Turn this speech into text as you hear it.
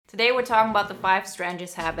Today we're talking about the 5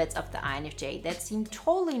 strangest habits of the INFJ that seem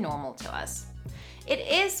totally normal to us. It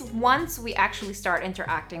is once we actually start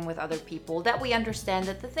interacting with other people that we understand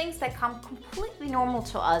that the things that come completely normal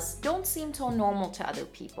to us don't seem so normal to other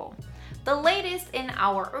people. The latest in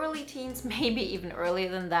our early teens, maybe even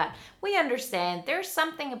earlier than that, we understand there's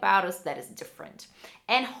something about us that is different.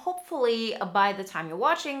 And hopefully by the time you're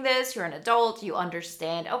watching this, you're an adult, you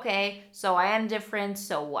understand, okay, so I am different,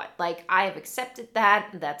 so what? Like, I have accepted that,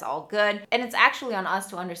 that's all good. And it's actually on us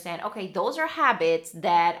to understand, okay, those are habits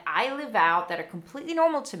that I live out that are completely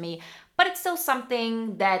normal to me, but it's still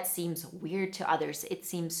something that seems weird to others. It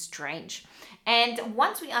seems strange. And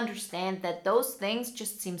once we understand that those things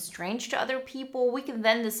just seem strange to other people, we can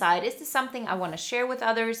then decide, is this something I want to share with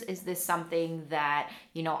others? Is this something that,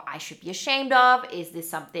 I should be ashamed of? Is this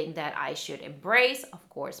something that I should embrace? Of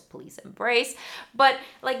course, please embrace. But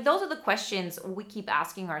like, those are the questions we keep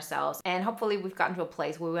asking ourselves. And hopefully we've gotten to a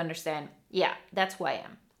place where we understand, yeah, that's who I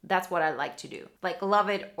am. That's what I like to do. Like, love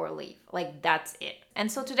it or leave. Like, that's it.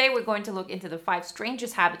 And so today we're going to look into the 5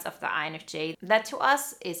 strangest habits of the INFJ that to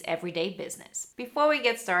us is everyday business. Before we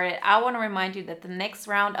get started, I want to remind you that the next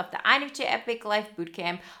round of the INFJ Epic Life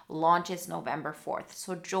Bootcamp launches November 4th.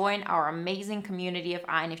 So join our amazing community of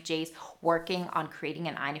INFJs working on creating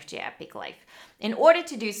an INFJ Epic Life. In order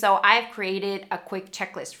to do so, I've created a quick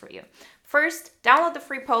checklist for you. First, download the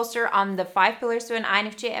free poster on the 5 pillars to an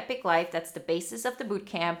INFJ Epic Life. That's the basis of the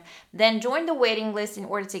bootcamp. Then join the waiting list in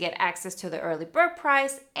order to get access to the early bird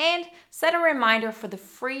prize and set a reminder for the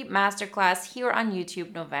free masterclass here on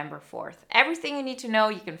YouTube November 4th. Everything you need to know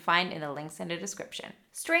you can find in the links in the description.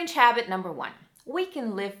 Strange habit number 1. We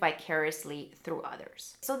can live vicariously through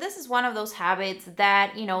others. So this is one of those habits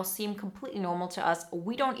that, seem completely normal to us.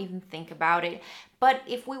 We don't even think about it. But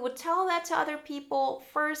if we would tell that to other people,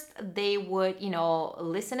 first, they would,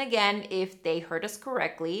 listen again if they heard us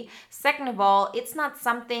correctly. Second of all, it's not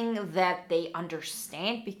something that they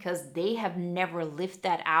understand because they have never lived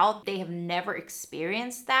that out. They have never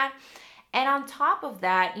experienced that. And on top of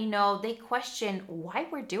that, they question why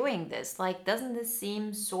we're doing this. Like, doesn't this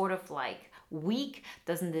seem sort of like weak?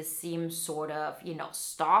 Doesn't this seem sort of,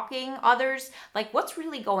 stalking others? Like, what's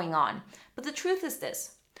really going on? But the truth is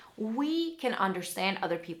this. We can understand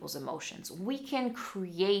other people's emotions. We can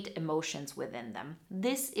create emotions within them.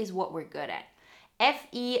 This is what we're good at.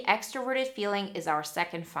 FE, extroverted feeling, is our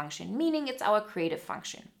second function, meaning it's our creative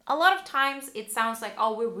function. A lot of times it sounds like,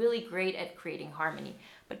 oh, we're really great at creating harmony.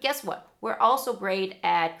 But guess what? We're also great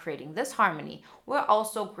at creating this harmony. We're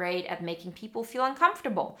also great at making people feel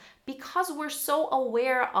uncomfortable. Because we're so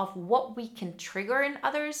aware of what we can trigger in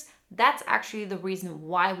others, that's actually the reason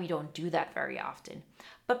why we don't do that very often.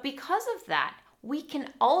 But because of that, we can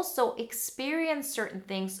also experience certain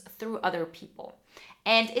things through other people.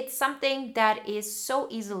 And it's something that is so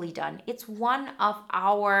easily done. It's one of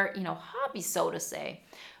our, hobbies, so to say.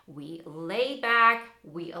 We lay back,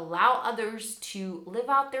 we allow others to live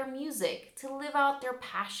out their music, to live out their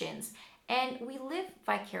passions, and we live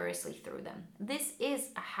vicariously through them. This is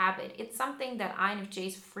a habit. It's something that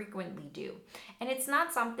INFJs frequently do. And it's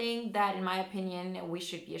not something that, in my opinion, we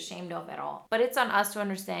should be ashamed of at all. But it's on us to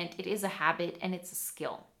understand it is a habit and it's a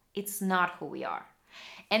skill. It's not who we are.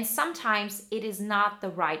 And sometimes it is not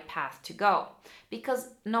the right path to go,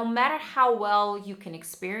 because no matter how well you can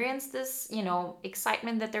experience this,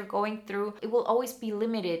 excitement that they're going through, it will always be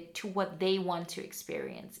limited to what they want to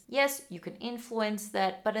experience. Yes, you can influence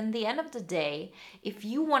that, but in the end of the day, if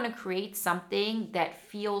you want to create something that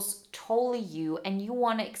feels totally you and you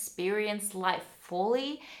want to experience life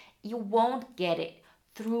fully, you won't get it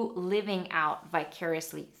through living out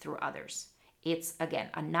vicariously through others. It's, again,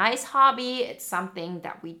 a nice hobby. It's something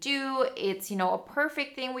that we do. It's, a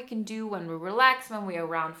perfect thing we can do when we relax, when we're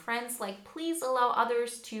around friends. Like, please allow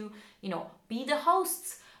others to, be the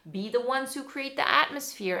hosts, be the ones who create the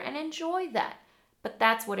atmosphere and enjoy that. But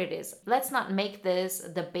that's what it is. Let's not make this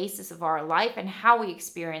the basis of our life and how we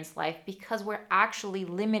experience life, because we're actually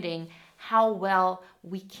limiting how well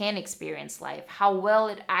we can experience life, how well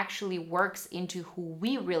it actually works into who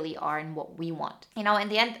we really are and what we want. In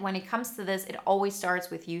the end, when it comes to this, it always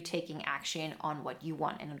starts with you taking action on what you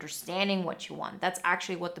want and understanding what you want. That's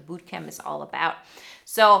actually what the bootcamp is all about.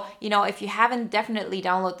 So, if you haven't, definitely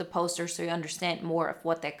download the poster so you understand more of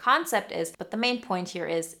what that concept is. But the main point here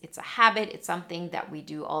is it's a habit. It's something that we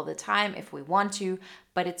do all the time if we want to,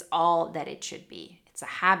 but it's all that it should be. It's a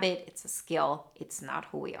habit, it's a skill, it's not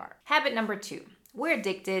who we are. Habit number 2, we're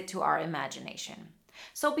addicted to our imagination.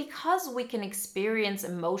 So because we can experience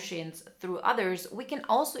emotions through others, we can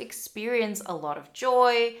also experience a lot of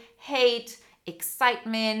joy, hate,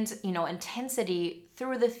 excitement, intensity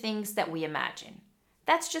through the things that we imagine.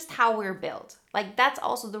 That's just how we're built. Like, that's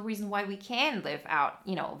also the reason why we can live out,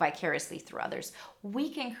 vicariously through others. We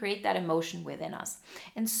can create that emotion within us.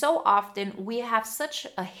 And so often we have such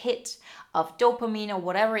a hit of dopamine or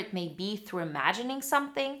whatever it may be through imagining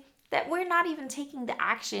something that we're not even taking the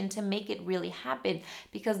action to make it really happen,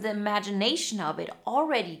 because the imagination of it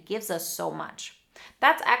already gives us so much.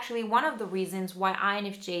 That's actually one of the reasons why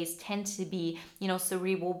INFJs tend to be,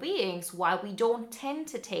 cerebral beings, why we don't tend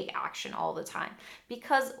to take action all the time,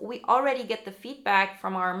 because we already get the feedback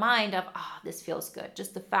from our mind of, this feels good.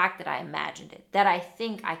 Just the fact that I imagined it, that I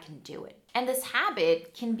think I can do it. And this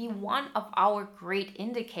habit can be one of our great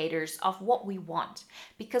indicators of what we want,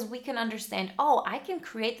 because we can understand, I can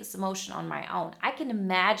create this emotion on my own. I can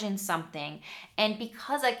imagine something, and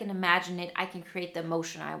because I can imagine it, I can create the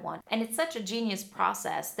emotion I want. And it's such a genius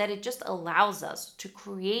process that it just allows us to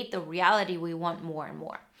create the reality we want more and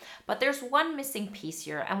more. But there's one missing piece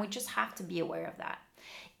here, and we just have to be aware of that.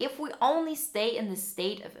 If we only stay in the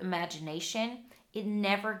state of imagination, it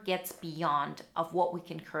never gets beyond of what we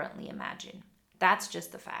can currently imagine. That's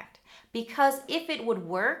just a fact. Because if it would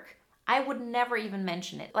work, I would never even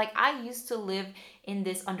mention it. Like, I used to live in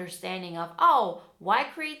this understanding of, why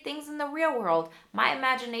create things in the real world? My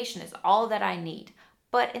imagination is all that I need.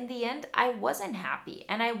 But in the end, I wasn't happy,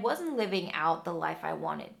 and I wasn't living out the life I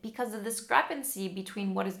wanted, because the discrepancy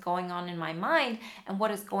between what is going on in my mind and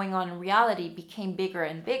what is going on in reality became bigger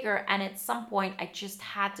and bigger. And at some point, I just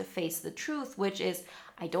had to face the truth, which is,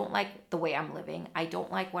 I don't like the way I'm living. I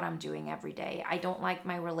don't like what I'm doing every day. I don't like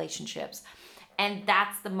my relationships. And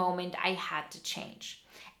that's the moment I had to change.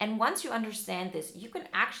 And once you understand this, you can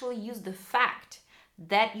actually use the fact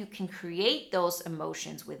that you can create those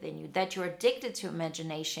emotions within you, that you're addicted to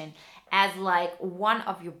imagination, as like one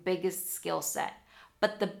of your biggest skill set.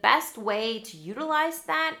 But the best way to utilize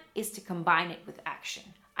that is to combine it with action.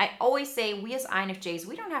 I always say, we as INFJs,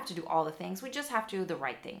 we don't have to do all the things, we just have to do the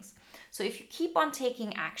right things. So if you keep on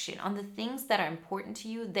taking action on the things that are important to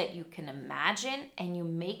you, that you can imagine, and you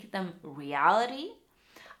make them reality,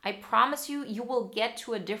 I promise you, you will get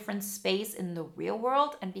to a different space in the real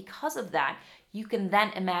world. And because of that, you can then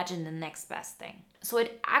imagine the next best thing. So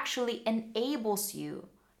it actually enables you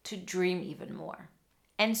to dream even more.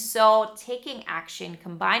 And so taking action,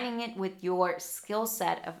 combining it with your skill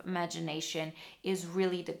set of imagination, is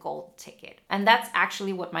really the gold ticket. And that's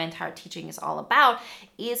actually what my entire teaching is all about,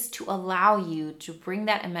 is to allow you to bring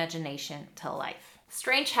that imagination to life.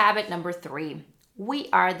 Strange habit number 3, we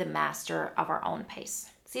are the master of our own pace.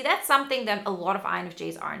 See, that's something that a lot of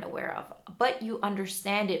INFJs aren't aware of, but you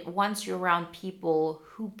understand it once you're around people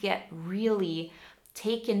who get really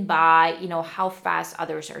taken by, how fast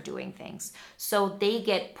others are doing things. So they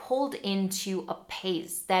get pulled into a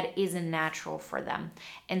pace that isn't natural for them.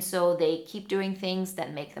 And so they keep doing things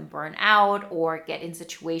that make them burn out or get in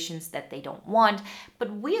situations that they don't want.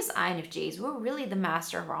 But we as INFJs, we're really the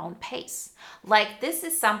master of our own pace. Like, this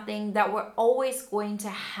is something that we're always going to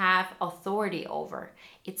have authority over.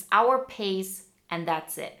 It's our pace, and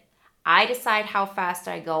that's it. I decide how fast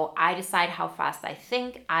I go. I decide how fast I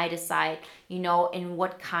think. I decide, in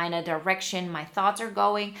what kind of direction my thoughts are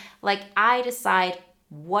going. Like, I decide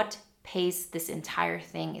what pace this entire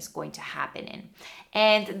thing is going to happen in.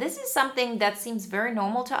 And this is something that seems very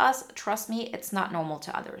normal to us. Trust me, it's not normal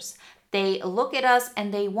to others. They look at us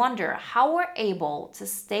and they wonder how we're able to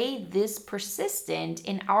stay this persistent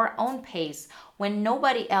in our own pace when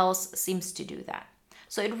nobody else seems to do that.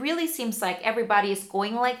 So it really seems like everybody is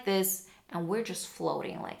going like this and we're just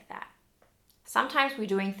floating like that. Sometimes we're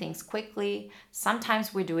doing things quickly,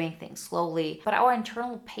 sometimes we're doing things slowly, but our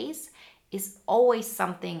internal pace is always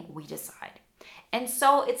something we decide. And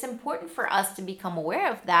so it's important for us to become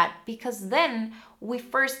aware of that, because then we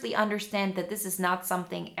firstly understand that this is not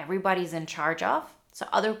something everybody's in charge of. So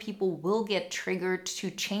other people will get triggered to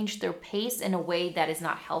change their pace in a way that is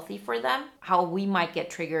not healthy for them. How we might get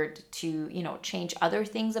triggered to, change other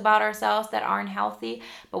things about ourselves that aren't healthy.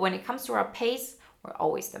 But when it comes to our pace, we're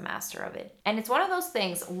always the master of it. And it's one of those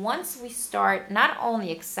things, once we start not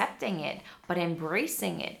only accepting it, but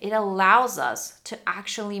embracing it, it allows us to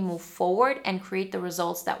actually move forward and create the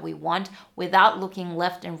results that we want without looking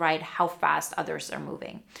left and right how fast others are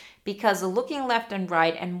moving. Because looking left and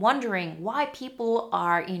right and wondering why people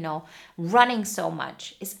are, running so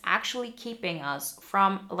much is actually keeping us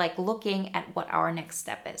from looking at what our next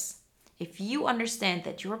step is. If you understand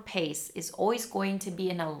that your pace is always going to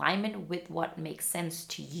be in alignment with what makes sense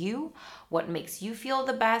to you, what makes you feel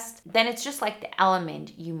the best, then it's just like the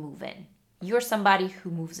element you move in. You're somebody who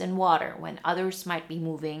moves in water when others might be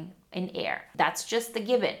moving in air. That's just the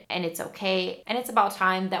given, and it's okay. And it's about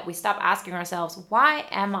time that we stop asking ourselves, why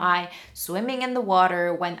am I swimming in the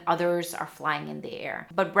water when others are flying in the air?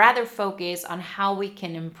 But rather focus on how we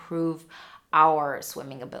can improve our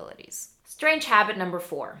swimming abilities. Strange habit number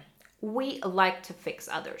 4. We like to fix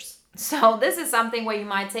others. So this is something where you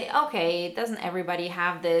might say, okay, doesn't everybody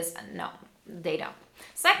have this? No, they don't.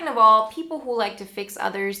 Second of all, people who like to fix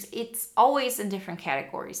others, it's always in different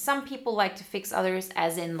categories. Some people like to fix others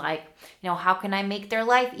as in like, how can I make their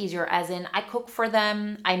life easier? As in I cook for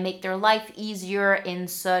them, I make their life easier in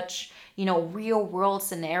such, real world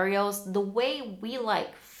scenarios. The way we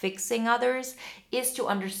like fixing others is to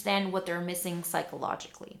understand what they're missing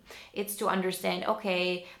psychologically. It's to understand,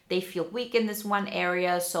 okay, they feel weak in this one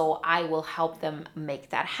area, so I will help them make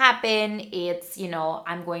that happen. It's,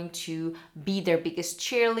 I'm going to be their biggest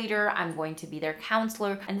cheerleader. I'm going to be their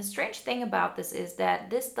counselor. And the strange thing about this is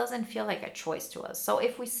that this doesn't feel like a choice to us. So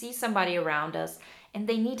if we see somebody around us and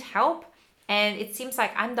they need help, and it seems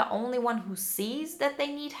like I'm the only one who sees that they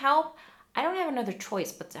need help, I don't have another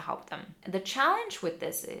choice but to help them. The challenge with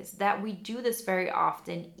this is that we do this very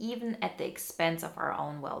often, even at the expense of our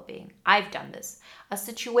own well-being. I've done this. A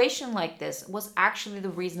situation like this was actually the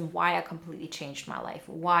reason why I completely changed my life,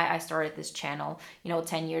 why I started this channel,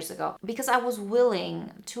 10 years ago. Because I was willing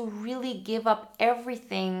to really give up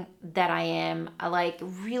everything that I am, like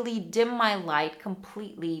really dim my light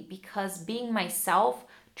completely, because being myself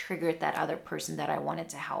triggered that other person that I wanted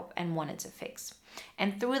to help and wanted to fix.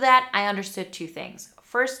 And through that, I understood 2 things.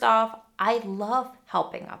 First off, I love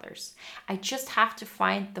helping others. I just have to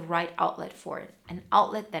find the right outlet for it, an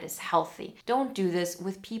outlet that is healthy. Don't do this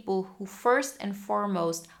with people who first and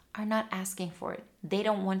foremost are not asking for it. They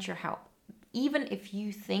don't want your help. Even if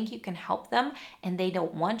you think you can help them and they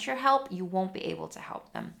don't want your help, you won't be able to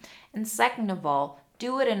help them. And second of all,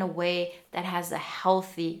 do it in a way that has a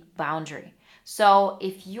healthy boundary. So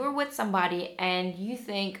if you're with somebody and you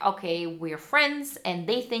think, okay, we're friends, and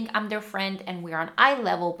they think I'm their friend and we're on eye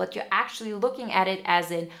level, but you're actually looking at it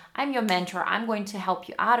as in, I'm your mentor, I'm going to help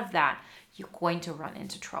you out of that, you're going to run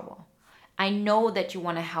into trouble. I know that you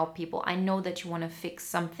want to help people. I know that you want to fix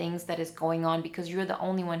some things that is going on because you're the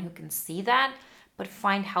only one who can see that, but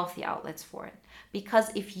find healthy outlets for it.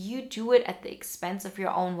 Because if you do it at the expense of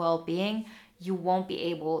your own well-being, you won't be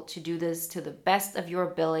able to do this to the best of your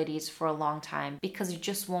abilities for a long time, because you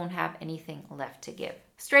just won't have anything left to give.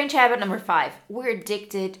 Strange habit number 5. We're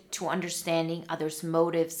addicted to understanding others'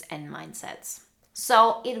 motives and mindsets.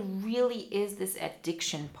 So it really is this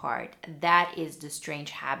addiction part that is the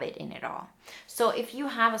strange habit in it all. So if you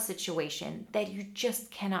have a situation that you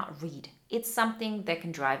just cannot read, it's something that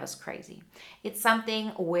can drive us crazy. It's something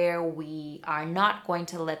where we are not going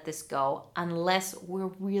to let this go unless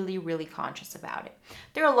we're really, really conscious about it.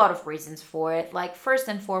 There are a lot of reasons for it. Like, first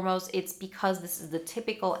and foremost, it's because this is the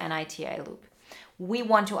typical NITI loop. We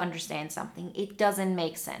want to understand something. It doesn't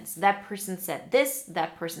make sense. That person said this,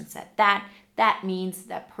 that person said that. That means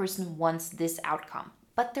that person wants this outcome.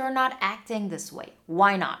 But they're not acting this way.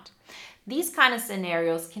 Why not? These kind of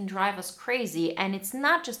scenarios can drive us crazy, and it's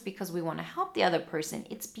not just because we want to help the other person,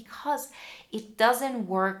 it's because it doesn't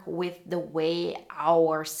work with the way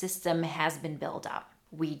our system has been built up.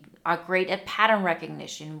 We are great at pattern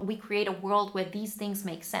recognition. We create a world where these things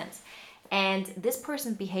make sense. And this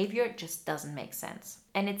person's behavior just doesn't make sense.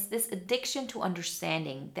 And it's this addiction to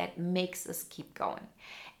understanding that makes us keep going.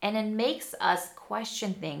 And it makes us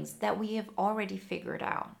question things that we have already figured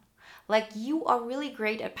out. Like, you are really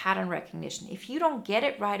great at pattern recognition. If you don't get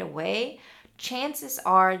it right away, chances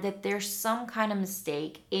are that there's some kind of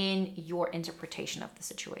mistake in your interpretation of the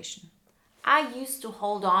situation. I used to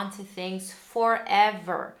hold on to things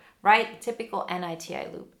forever, right? Typical NITI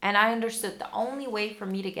loop. And I understood the only way for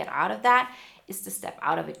me to get out of that is to step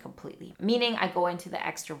out of it completely. Meaning I go into the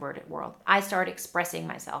extroverted world. I start expressing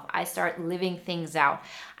myself. I start living things out.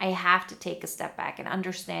 I have to take a step back and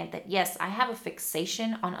understand that, yes, I have a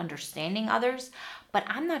fixation on understanding others, but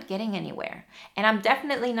I'm not getting anywhere. And I'm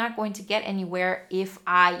definitely not going to get anywhere if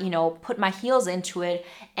I, put my heels into it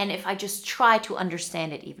and if I just try to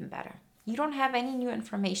understand it even better. You don't have any new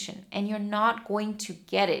information, and you're not going to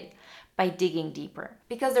get it by digging deeper,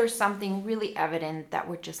 because there's something really evident that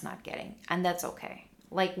we're just not getting, and that's okay.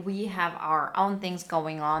 Like, we have our own things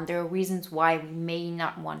going on. There are reasons why we may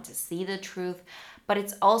not want to see the truth, but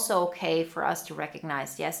it's also okay for us to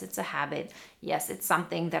recognize, yes, it's a habit. Yes, it's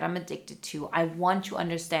something that I'm addicted to. I want to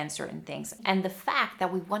understand certain things. And the fact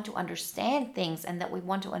that we want to understand things and that we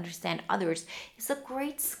want to understand others is a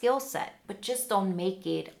great skill set, but just don't make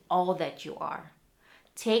it all that you are.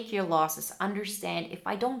 take your losses. Understand, if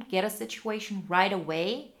I don't get a situation right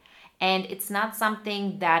away, and it's not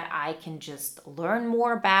something that I can just learn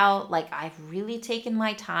more about, like I've really taken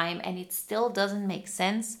my time and it still doesn't make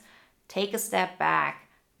sense, take a step back,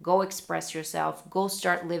 go express yourself, go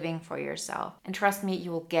start living for yourself. And trust me,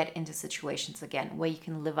 you will get into situations again where you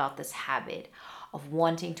can live out this habit of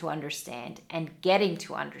wanting to understand and getting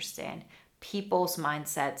to understand people's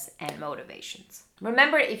mindsets and motivations.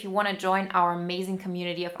 Remember, if you want to join our amazing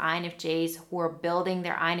community of INFJs who are building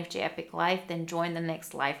their INFJ Epic Life, then join the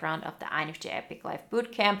next life round of the INFJ Epic Life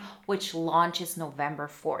Bootcamp, which launches November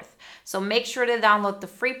 4th. So make sure to download the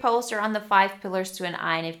free poster on the 5 pillars to an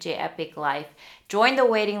INFJ Epic Life. Join the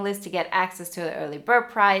waiting list to get access to the early bird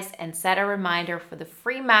price and set a reminder for the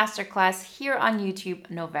free masterclass here on YouTube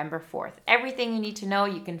November 4th. Everything you need to know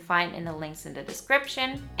you can find in the links in the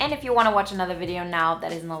description. And if you want to watch another video now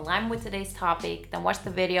that is in alignment with today's topic, then watch the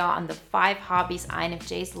video on the 5 hobbies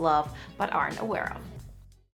INFJs love but aren't aware of.